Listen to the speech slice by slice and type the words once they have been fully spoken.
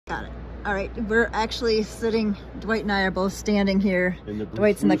All right, we're actually sitting, Dwight and I are both standing here.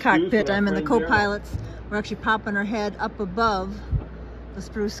 Dwight's in the cockpit, I'm in the co-pilots. We're actually popping our head up above the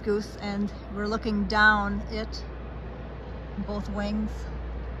Spruce Goose and we're looking down it, both wings.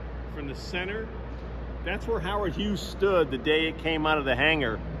 From the center, that's where Howard Hughes stood the day it came out of the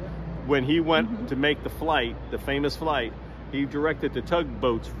hangar when he went to make the flight, the famous flight. He directed the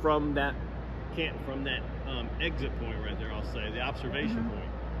tugboats from that exit point right there, I'll say, the observation point.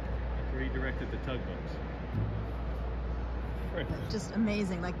 That's where he directed the tugboats. Just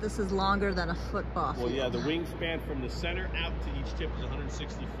amazing. Like, this is longer than a football field. Well, yeah, the wingspan from the center out to each tip is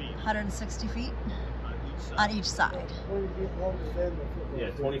 160 feet. 160 feet? On each side. On each side. 20 feet longer than the football. Yeah,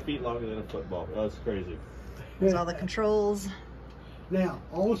 20 feet longer than a football. That's crazy. There's all the controls. Now,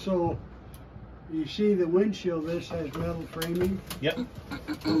 also, you see the windshield, this has metal framing. Yep.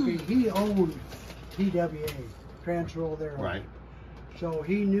 Okay, he owned TWA, Transworld Airlines. Right. So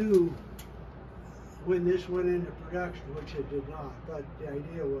he knew when this went into production, which it did not, but the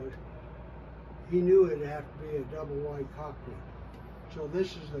idea was he knew it'd have to be a double wide cockpit. So this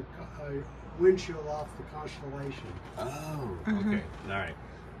is the windshield off the Constellation. Oh, okay. All right.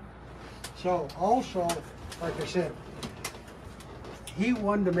 So also, like I said, he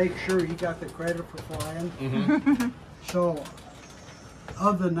wanted to make sure he got the credit for flying. So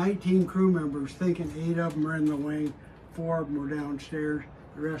of the 19 crew members, thinking 8 of them are in the wing, 4 of them were downstairs,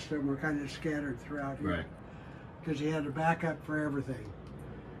 the rest of them were kind of scattered throughout here. Right. Because he had a backup for everything.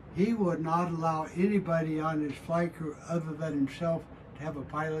 He would not allow anybody on his flight crew other than himself to have a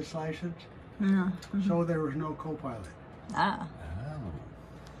pilot's license. So there was no co-pilot. Ah.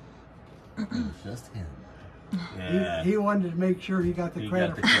 Oh. It was just him. Yeah. He wanted to make sure he got the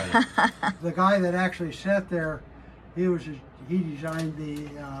credit. Got the credit. The guy that actually sat there, he designed the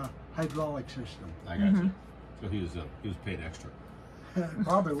hydraulic system. I got you. So he was paid extra.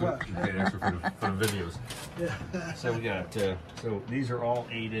 Probably was. He paid extra for the videos. Yeah. So we got, so these are all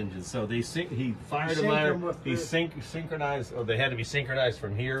 8 engines. So they he fired them out, he synchronized, or they had to be synchronized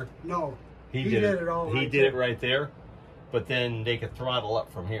from here. No, He did it all. He did it right there, but then they could throttle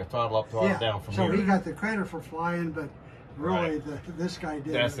up from here, throttle up, throttle down from here. So he got the credit for flying, but really this guy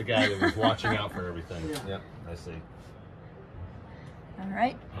did. That's the guy that was watching out for everything. Yeah. Yep, I see. All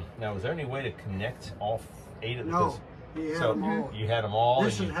right. Now, was there any way to connect all 8 of them? No, he had them all. You had them all.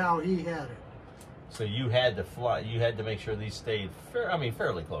 This is how he had it. So you had to fly. You had to make sure these stayed,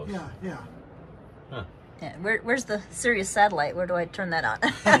 fairly close. Yeah, yeah. Huh. Yeah, where's the Sirius satellite? Where do I turn that on?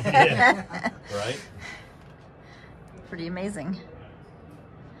 Yeah. Right. Pretty amazing.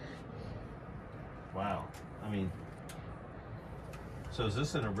 Wow. I mean, so is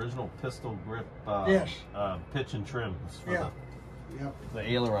this an original pistol grip? Yes. Pitch and trim for the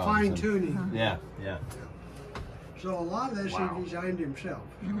ailerons. Fine tuning. Yeah. So a lot of this he designed himself.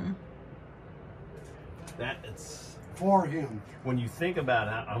 It's for him. When you think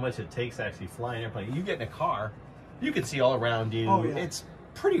about how much it takes to actually fly an airplane, you get in a car, you can see all around you. Oh, yeah. It's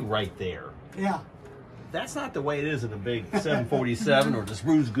pretty right there. Yeah. That's not the way it is in a big 747 or the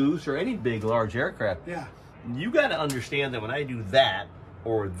Spruce Goose or any big, large aircraft. Yeah. You got to understand that when I do that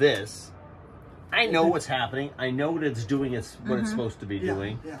or this, I know what's happening. I know what it's doing. It's what it's supposed to be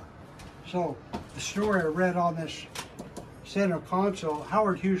doing. Yeah. So the story I read on this center console,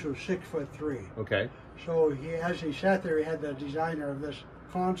 Howard Hughes was 6'3". Okay. So as he sat there, he had the designer of this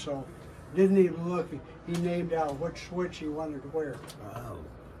console. Didn't even look. He named out what switch he wanted to wear. Oh.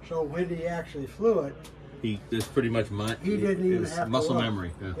 So when he actually flew it, It's pretty much he didn't even have to muscle look.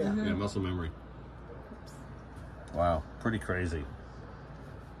 memory. Yeah, muscle memory. Wow, pretty crazy.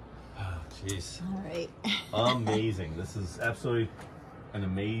 Oh, jeez. All right. Amazing. This is absolutely an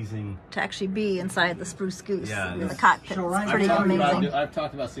amazing. To actually be inside the Spruce Goose in the this- cockpit. So It's right pretty now amazing. I've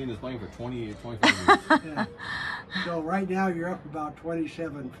talked about seeing this plane for 20, 25 years. Yeah. So right now you're up about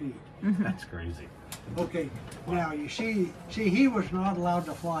 27 feet. That's crazy. Okay, now you see he was not allowed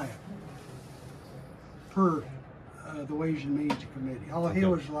to fly it per the Ways and Means Committee. All he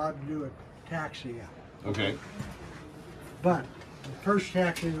was allowed to do it taxi it. Okay. But the first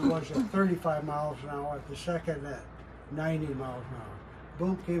taxi was at 35 miles an hour, the second at 90 miles an hour.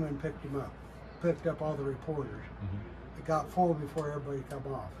 Boat came and picked him up, picked up all the reporters. It got full before everybody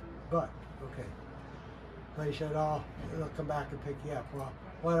come off. But, okay. They said, oh, they'll come back and pick you up. Well,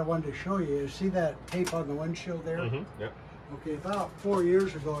 what I wanted to show you is, see that tape on the windshield there? Yep. Okay, about 4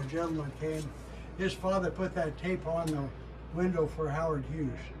 years ago, a gentleman came. His father put that tape on the window for Howard Hughes.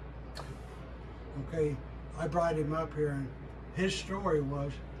 Okay, I brought him up here, and his story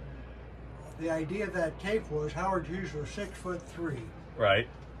was, the idea of that tape was Howard Hughes was 6'3". Right.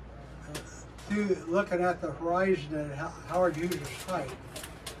 Looking at the horizon at Howard Hughes' height,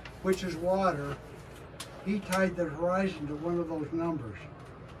 which is water, he tied the horizon to one of those numbers.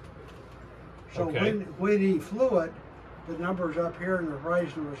 So Okay. when he flew it, the number's up here and the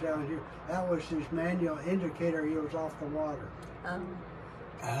horizon was down here. That was his manual indicator he was off the water.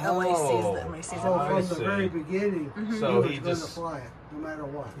 Oh, when he sees it. So I from the see. very beginning, So he he was going to just- fly it, no matter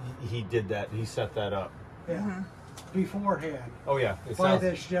what. He did that. He set that up. Yeah. Beforehand. Oh yeah. It By sounds.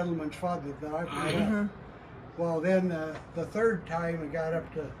 this gentleman's father that I brought up. Well, then the third time it got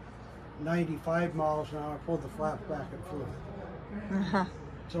up to 95 miles an hour. I pulled the flaps back and flew it.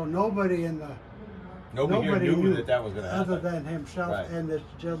 So nobody in the Nobody here knew that was going to happen. other than himself Right. and this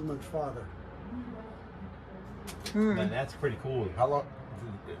gentleman's father. And that's pretty cool. How long?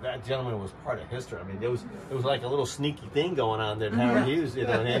 That gentleman was part of history. I mean, it was like a little sneaky thing going on that Howard Hughes, you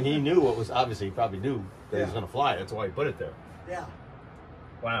know, and he knew what was obviously he probably knew that he was going to fly. That's why he put it there. Yeah,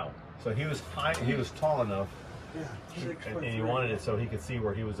 Wow. So he was high. He was tall enough, yeah. and he wanted it so he could see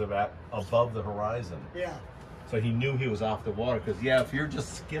where he was about above the horizon. Yeah, So he knew he was off the water. Because yeah, if you're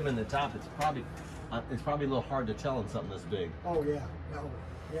just skimming the top, it's probably a little hard to tell in something this big. oh yeah, oh,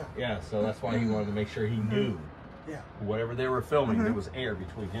 yeah, Yeah. So that's why he wanted to make sure he knew yeah, whatever they were filming, there was air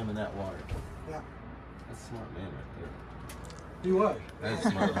between him and that water. yeah. That's a smart man right there. He was. That's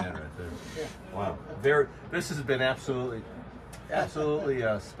a smart man right there. Yeah. Wow. This has been absolutely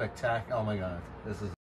spectacular. Oh my God. This is